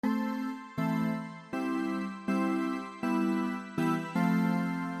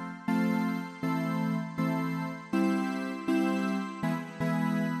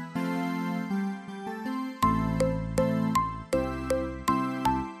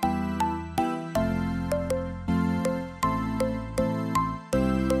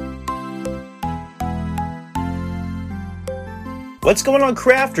What's going on,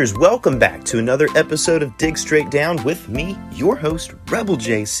 crafters? Welcome back to another episode of Dig Straight Down with me, your host, Rebel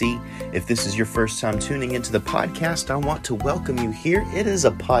JC. If this is your first time tuning into the podcast, I want to welcome you here. It is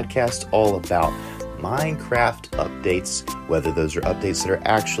a podcast all about Minecraft updates, whether those are updates that are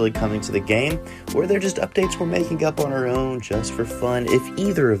actually coming to the game or they're just updates we're making up on our own just for fun. If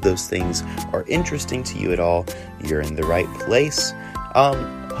either of those things are interesting to you at all, you're in the right place.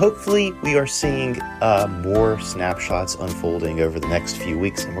 Hopefully we are seeing more snapshots unfolding over the next few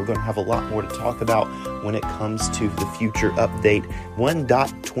weeks, and we're going to have a lot more to talk about when it comes to the future update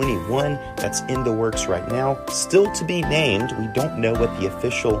 1.21 that's in the works right now. Still to be named. We don't know what the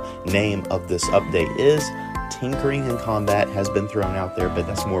official name of this update is. Tinkering in Combat has been thrown out there, but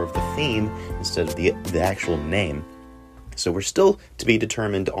that's more of the theme instead of the actual name. So we're still to be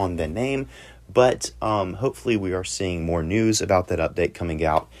determined on the name. But hopefully we are seeing more news about that update coming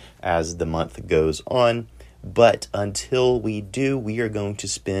out as the month goes on. But until we do, we are going to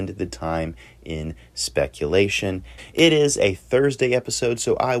spend the time in speculation. It is a Thursday episode,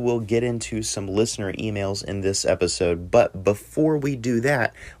 so I will get into some listener emails in this episode. But before we do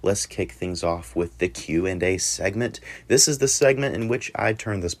that, let's kick things off with the Q&A segment. This is the segment in which I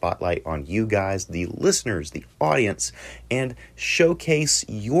turn the spotlight on you guys, the listeners, the audience, and showcase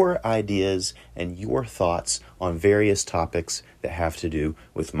your ideas and your thoughts on various topics that have to do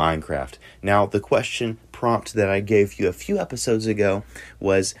with Minecraft. Now, the question prompt that I gave you a few episodes ago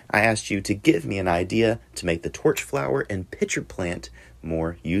was I asked you to give me an idea to make the torch flower and pitcher plant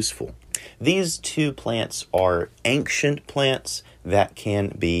more useful. These two plants are ancient plants that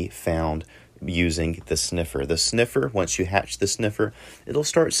can be found using the sniffer. The sniffer, once you hatch the sniffer, it'll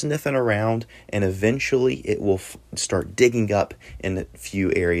start sniffing around and eventually it will start digging up in a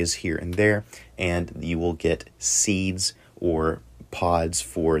few areas here and there, and you will get seeds or pods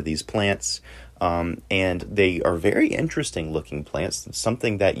for these plants. And they are very interesting looking plants,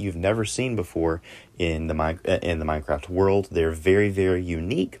 something that you've never seen before in the Minecraft world. They're very, very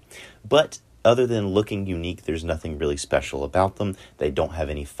unique, but other than looking unique, there's nothing really special about them. They don't have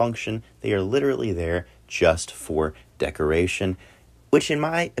any function. They are literally there just for decoration, which in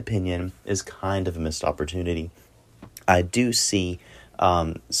my opinion is kind of a missed opportunity. I do see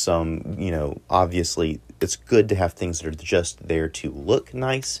some, obviously it's good to have things that are just there to look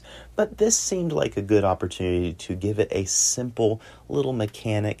nice, but this seemed like a good opportunity to give it a simple little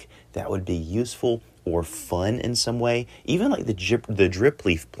mechanic that would be useful or fun in some way. Even like the drip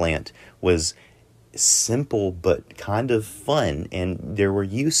leaf plant was simple but kind of fun, and there were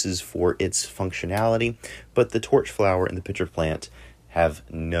uses for its functionality, but the torch flower and the pitcher plant have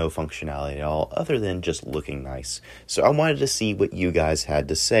no functionality at all other than just looking nice. So I wanted to see what you guys had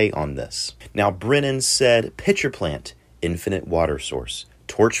to say on this. Now, Brennan said, pitcher plant, infinite water source.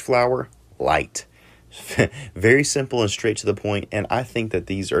 Torch flower, light. Very simple and straight to the point, and I think that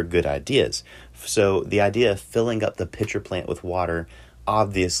these are good ideas. So the idea of filling up the pitcher plant with water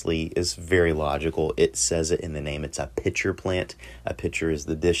obviously is very logical. It says it in the name. It's a pitcher plant. A pitcher is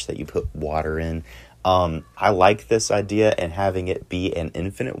the dish that you put water in. I like this idea, and having it be an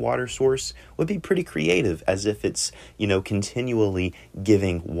infinite water source would be pretty creative, as if it's, continually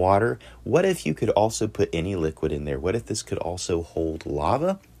giving water. What if you could also put any liquid in there? What if this could also hold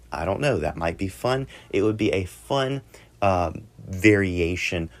lava? I don't know. That might be fun. It would be a fun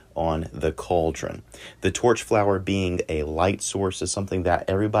variation on the cauldron. The torch flower being a light source is something that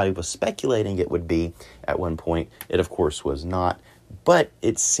everybody was speculating it would be at one point. It, of course, was not. But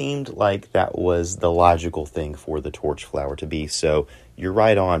it seemed like that was the logical thing for the torch flower to be. So you're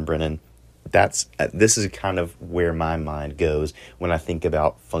right on, Brennan. This is kind of where my mind goes when I think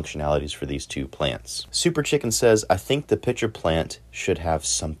about functionalities for these two plants. Super Chicken says, I think the pitcher plant should have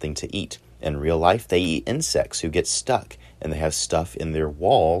something to eat. In real life, they eat insects who get stuck, and they have stuff in their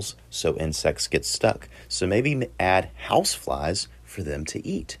walls so insects get stuck. So maybe add houseflies for them to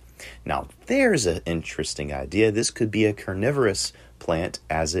eat. Now, there's an interesting idea. This could be a carnivorous plant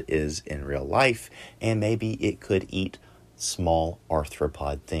as it is in real life, and maybe it could eat small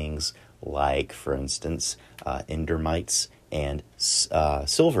arthropod things like, for instance, endermites and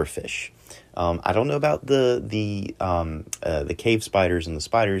silverfish. I don't know about the cave spiders and the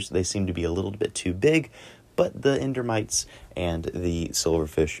spiders. They seem to be a little bit too big, but the endermites and the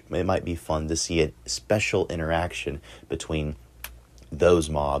silverfish, it might be fun to see a special interaction between those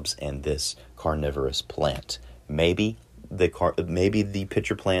mobs and this carnivorous plant. Maybe the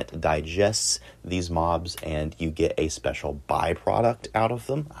pitcher plant digests these mobs and you get a special byproduct out of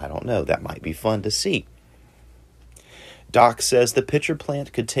them. I don't know. That might be fun to see. Doc says the pitcher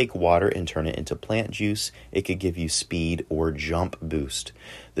plant could take water and turn it into plant juice. It could give you speed or jump boost.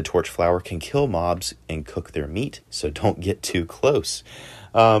 The torch flower can kill mobs and cook their meat, so don't get too close.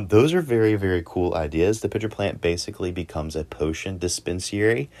 Those are very, very cool ideas. The pitcher plant basically becomes a potion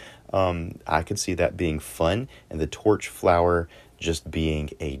dispensary. I could see that being fun, and the torch flower just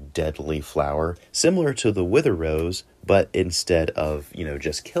being a deadly flower, similar to the wither rose, but instead of,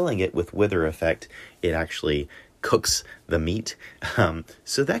 just killing it with wither effect, it actually cooks the meat.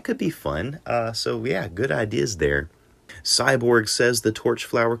 So that could be fun. So yeah, good ideas there. Cyborg says the torch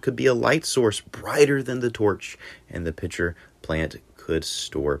flower could be a light source brighter than the torch, and the pitcher plant could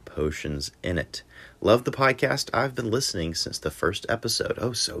store potions in it. Love the podcast. I've been listening since the first episode.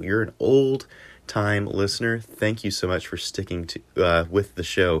 Oh, so you're an old time listener. Thank you so much for sticking to with the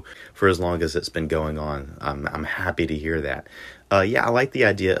show for as long as it's been going on. I'm happy to hear that. Yeah, I like the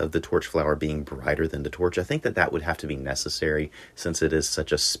idea of the torch flower being brighter than the torch. I think that would have to be necessary since it is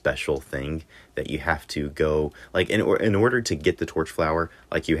such a special thing that you have to go, like, in order to get the torch flower,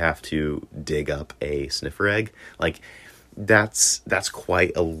 like, you have to dig up a sniffer egg. Like, that's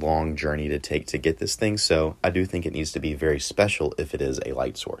quite a long journey to take to get this thing, so I do think it needs to be very special if it is a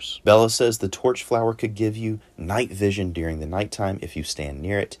light source. Bella says the torch flower could give you night vision during the nighttime if you stand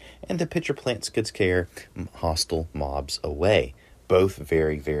near it, and the pitcher plants could scare hostile mobs away. Both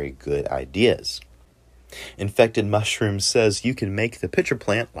very, very good ideas. Infected Mushroom says you can make the pitcher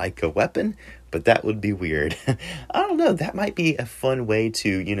plant like a weapon, but that would be weird. I don't know, that might be a fun way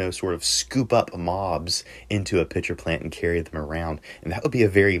to, sort of scoop up mobs into a pitcher plant and carry them around. And that would be a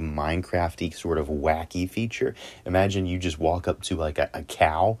very Minecraft-y sort of wacky feature. Imagine you just walk up to like a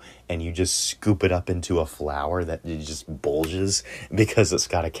cow and you just scoop it up into a flower that just bulges because it's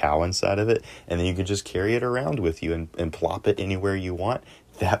got a cow inside of it. And then you can just carry it around with you and plop it anywhere you want.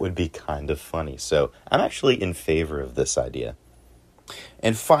 That would be kind of funny. So I'm actually in favor of this idea.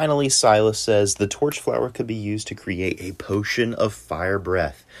 And finally, Silas says the torch flower could be used to create a potion of fire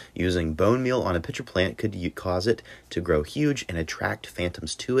breath. Using bone meal on a pitcher plant could cause it to grow huge and attract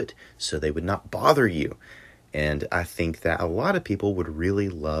phantoms to it so they would not bother you. And I think that a lot of people would really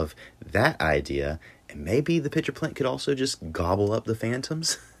love that idea. And maybe the pitcher plant could also just gobble up the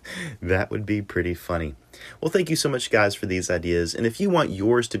phantoms. That would be pretty funny. Well, thank you so much, guys, for these ideas. And if you want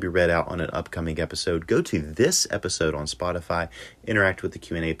yours to be read out on an upcoming episode, go to this episode on Spotify, interact with the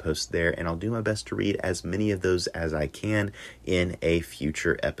Q&A post there, and I'll do my best to read as many of those as I can in a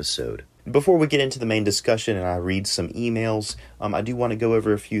future episode. Before we get into the main discussion and I read some emails, I do want to go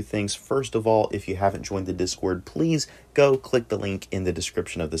over a few things. First of all, if you haven't joined the Discord, please go click the link in the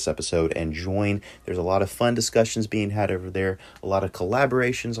description of this episode and join. There's a lot of fun discussions being had over there, a lot of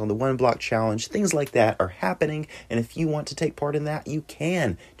collaborations on the One Block Challenge, things like that are happening, and if you want to take part in that, you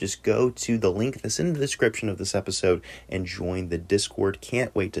can. Just go to the link that's in the description of this episode and join the Discord.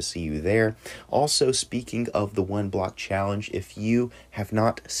 Can't wait to see you there. Also, speaking of the One Block Challenge, if you have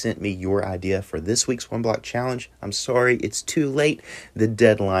not sent me your idea for this week's One Block Challenge, I'm sorry, it's too late. The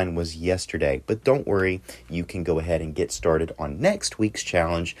deadline was yesterday, but don't worry, you can go ahead and get started on next week's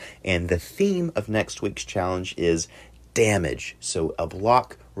challenge, and the theme of next week's challenge is damage. So a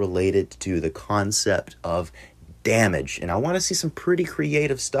block related to the concept of damage, and I want to see some pretty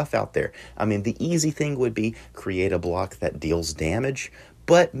creative stuff out there. I mean, the easy thing would be create a block that deals damage,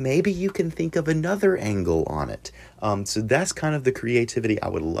 but maybe you can think of another angle on it. So that's kind of the creativity I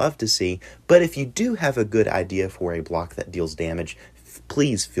would love to see. But if you do have a good idea for a block that deals damage,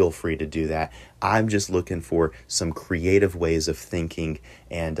 please feel free to do that. I'm just looking for some creative ways of thinking,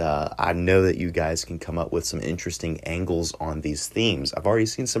 and I know that you guys can come up with some interesting angles on these themes. I've already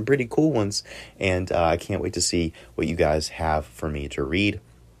seen some pretty cool ones, and I can't wait to see what you guys have for me to read.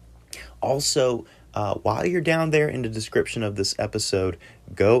 Also, while you're down there in the description of this episode,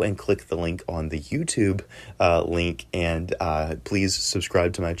 go and click the link on the YouTube link, and please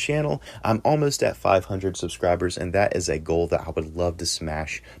subscribe to my channel. I'm almost at 500 subscribers, and that is a goal that I would love to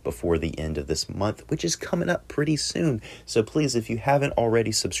smash before the end of this month, which is coming up pretty soon. So please, if you haven't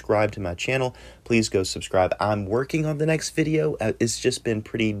already subscribed to my channel, please go subscribe. I'm working on the next video. It's just been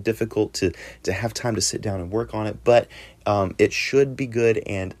pretty difficult to have time to sit down and work on it, but it should be good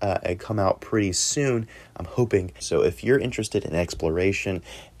and come out pretty soon, I'm hoping. So if you're interested in exploration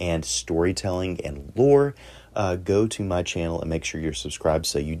and storytelling and lore, go to my channel and make sure you're subscribed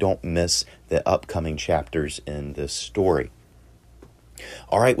so you don't miss the upcoming chapters in this story.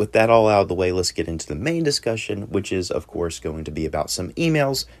 All right, with that all out of the way, let's get into the main discussion, which is, of course, going to be about some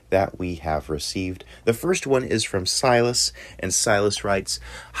emails that we have received. The first one is from Silas, and Silas writes,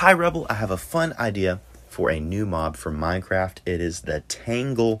 "Hi, Rebel, I have a fun idea for a new mob for Minecraft. It is the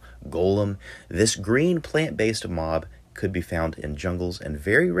Tangle Golem. This green plant-based mob could be found in jungles and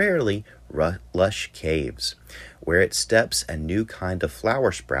very rarely lush caves. Where it steps, a new kind of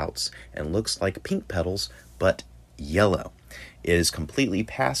flower sprouts and looks like pink petals, but yellow. It is completely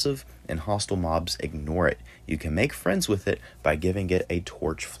passive and hostile mobs ignore it. You can make friends with it by giving it a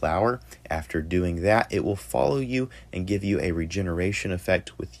torch flower. After doing that, it will follow you and give you a regeneration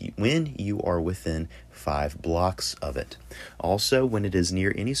effect when you are within 5 blocks of it. Also, when it is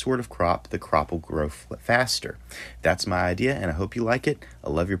near any sort of crop, the crop will grow faster. That's my idea, and I hope you like it. I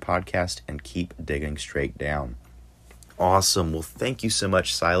love your podcast, and keep digging straight down. Awesome. Well, thank you so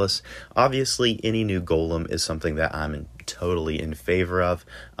much, Silas. Obviously, any new golem is something that I'm totally in favor of,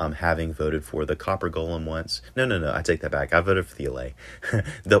 having voted for the copper golem once. No, I take that back. I voted for the Allay.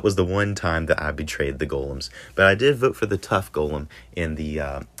 That was the one time that I betrayed the golems. But I did vote for the tough golem in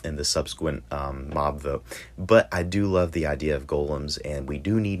the subsequent mob vote. But I do love the idea of golems, and we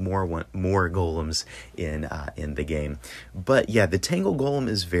do need more golems in the game. But yeah, the Tangle golem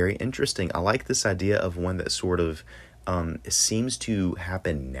is very interesting. I like this idea of one that sort of seems to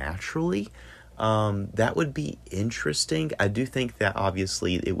happen naturally. That would be interesting. I do think that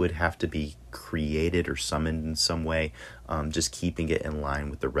obviously it would have to be created or summoned in some way, just keeping it in line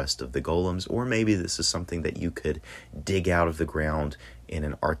with the rest of the golems. Or maybe this is something that you could dig out of the ground in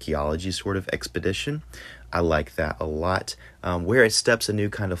an archaeology sort of expedition. I like that a lot. Where it steps, a new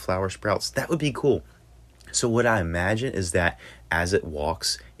kind of flower sprouts. That would be cool. So what I imagine is that as it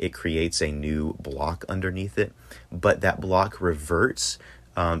walks, it creates a new block underneath it, but that block reverts.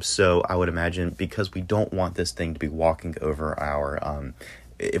 So I would imagine, because we don't want this thing to be walking over our,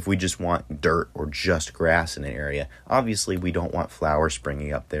 if we just want dirt or just grass in an area, obviously we don't want flowers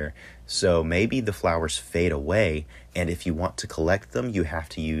springing up there. So maybe the flowers fade away, and if you want to collect them, you have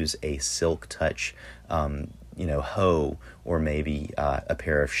to use a silk touch, hoe, or maybe a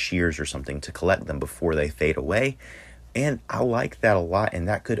pair of shears or something to collect them before they fade away. And I like that a lot, and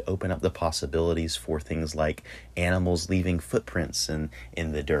that could open up the possibilities for things like animals leaving footprints in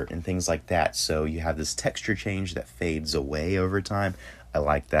the dirt and things like that. So you have this texture change that fades away over time. I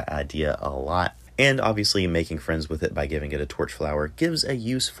like that idea a lot. And obviously making friends with it by giving it a torch flower gives a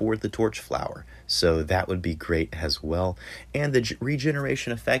use for the torch flower. So that would be great as well. And the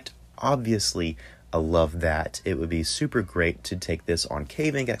regeneration effect, obviously, I love that. It would be super great to take this on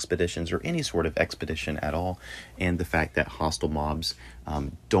caving expeditions or any sort of expedition at all. And the fact that hostile mobs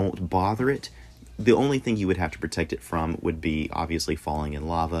don't bother it. The only thing you would have to protect it from would be obviously falling in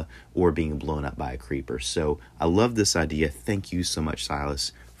lava or being blown up by a creeper. So I love this idea. Thank you so much,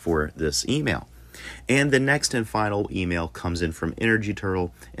 Silas, for this email. And the next and final email comes in from Energy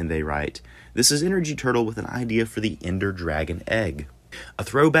Turtle, and they write, "This is Energy Turtle with an idea for the Ender Dragon egg. A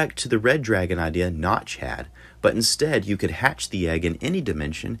throwback to the red dragon idea Notch had, but instead you could hatch the egg in any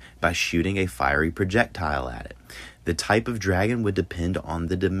dimension by shooting a fiery projectile at it. The type of dragon would depend on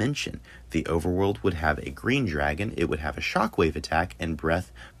the dimension. The overworld would have a green dragon, it would have a shockwave attack and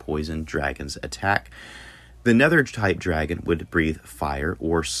breath poison dragon's attack. The nether type dragon would breathe fire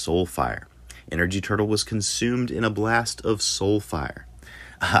or soul fire. Energy Turtle was consumed in a blast of soul fire."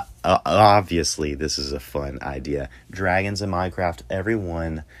 Obviously, this is a fun idea. Dragons in Minecraft,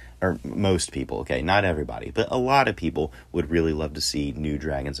 everyone, or most people, okay, not everybody, but a lot of people would really love to see new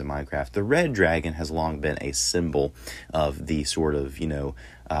dragons in Minecraft. The red dragon has long been a symbol of the sort of,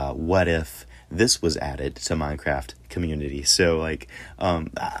 what if this was added to Minecraft community. So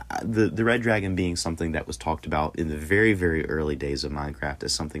the red dragon being something that was talked about in the very, very early days of Minecraft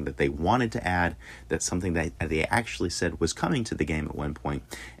as something that they wanted to add, that's something that they actually said was coming to the game at one point,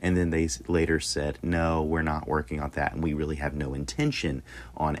 and then they later said, no, we're not working on that, and we really have no intention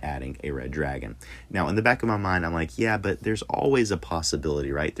on adding a red dragon. Now, in the back of my mind, I'm like, yeah, but there's always a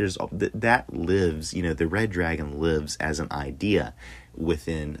possibility, right? That lives, the red dragon lives as an idea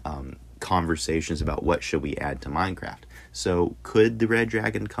within conversations about what should we add to Minecraft. So could the red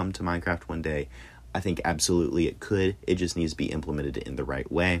dragon come to Minecraft one day? I think absolutely it could. It just needs to be implemented in the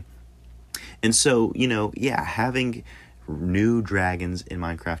right way. And so, having new dragons in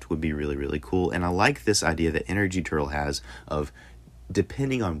Minecraft would be really, really cool. And I like this idea that Energy Turtle has of,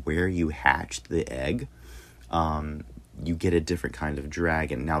 depending on where you hatch the egg, you get a different kind of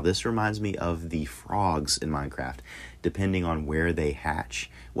dragon. Now, this reminds me of the frogs in Minecraft. Depending on where they hatch,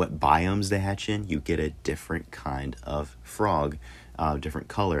 what biomes they hatch in, you get a different kind of frog, different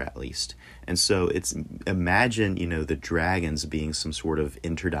color at least. And so imagine, the dragons being some sort of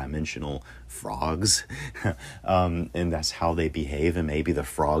interdimensional frogs, and that's how they behave, and maybe the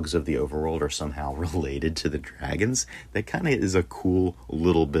frogs of the overworld are somehow related to the dragons. That kind of is a cool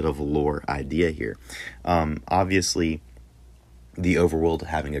little bit of lore idea here. Obviously, the overworld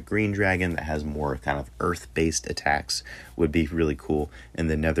having a green dragon that has more kind of earth-based attacks would be really cool. And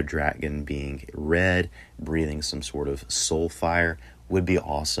the nether dragon being red, breathing some sort of soul fire would be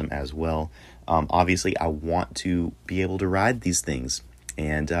awesome as well. Obviously, I want to be able to ride these things.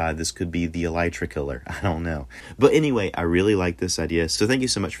 And this could be the Elytra killer. I don't know. But anyway, I really like this idea. So thank you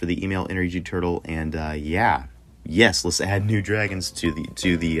so much for the email, Energy Turtle. And yes, let's add new dragons to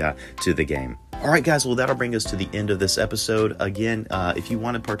the game. All right, guys. Well, that'll bring us to the end of this episode. Again, if you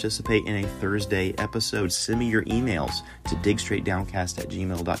want to participate in a Thursday episode, send me your emails to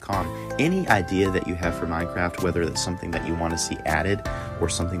digstraightdowncast@gmail.com. Any idea that you have for Minecraft, whether that's something that you want to see added or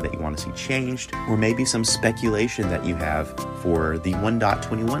something that you want to see changed, or maybe some speculation that you have for the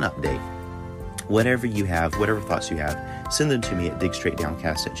 1.21 update. Whatever you have, whatever thoughts you have, send them to me at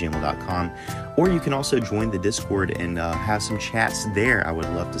digstraightdowncast@gmail.com. Or you can also join the Discord and have some chats there. I would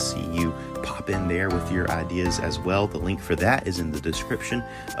love to see you pop in there with your ideas as well. The link for that is in the description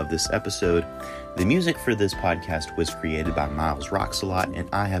of this episode. The music for this podcast was created by Miles Roxalot, and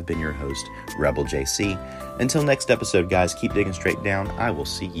I have been your host, Rebel JC. Until next episode, guys, keep digging straight down. I will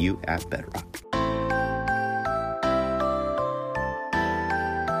see you at Bedrock.